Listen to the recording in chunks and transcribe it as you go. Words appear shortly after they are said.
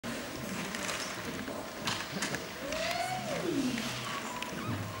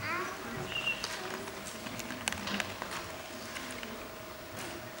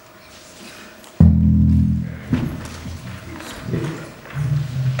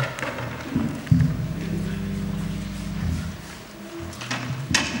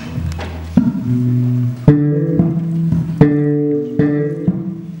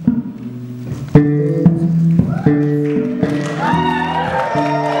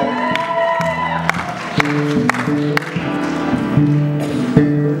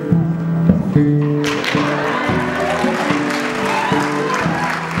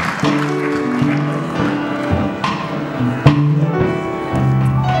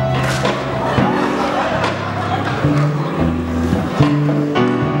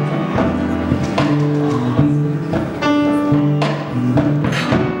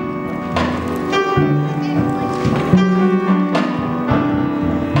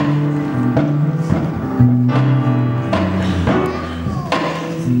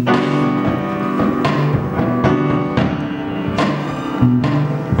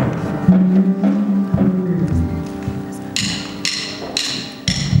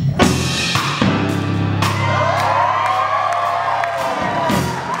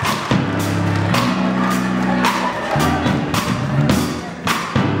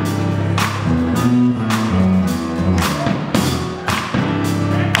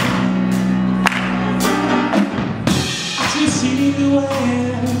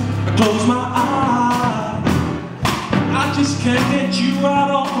Close my eyes, I just can't get you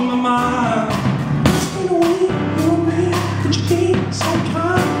out of my mind. It's been a week, you and me, could you be so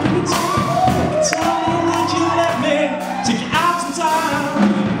kind? Can you tell me that you let me take you out sometime?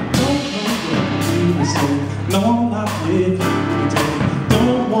 Don't know what you would say, no, I'm not with you today.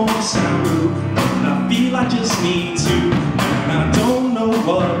 Don't want to sound rude, but I feel I just need to. And I don't know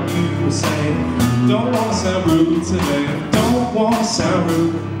what you would say. Don't want to sound rude today. Don't want to sound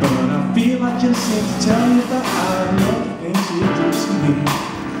rude, but I feel I just need to tell you that I love the things you do to me.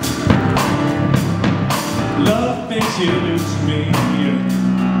 Love the things you do to me, yeah.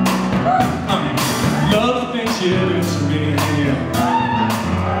 Love the things you do to me, yeah.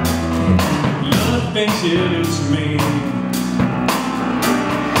 Love the things you do to me.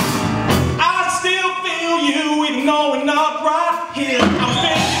 I still feel you even though we're not right here. I'm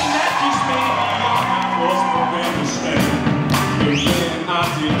thinking that just maybe was my way to stay. But when I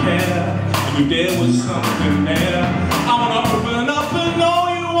did care, I knew there was something there. I wanna open up and know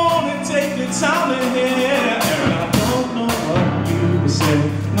you wanna take the time to hear. And I don't know what you would say.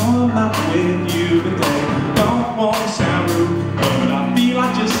 No, I'm not with you today. Don't wanna sound rude, but I feel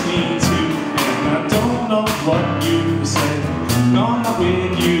I just need to. And I don't know what you would say. No, I'm not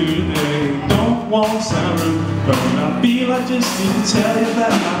with you today. Don't wanna sound rude, but I feel I just need to tell you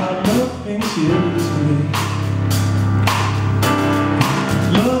that I love things you do to me.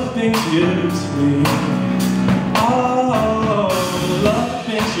 Love things you do to me. Oh, love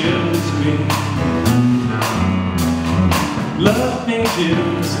things you do to me. Love things you do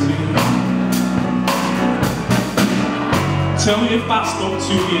to me. Tell me if I spoke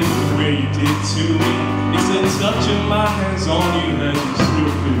to you the way you did to me. Is the touch of my hands on you that you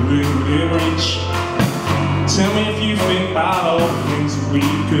stood within reach? Tell me if you think about all the things that we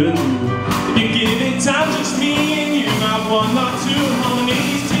could do. If you give it time, just me and you, not one, not two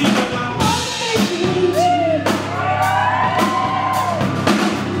harmonies to you.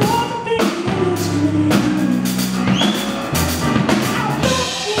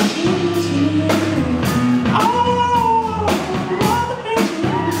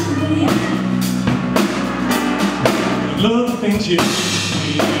 Love the things you do to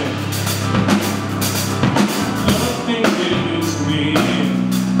me. Love the things you do to me.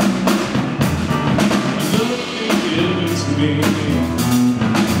 Love the things you do to me.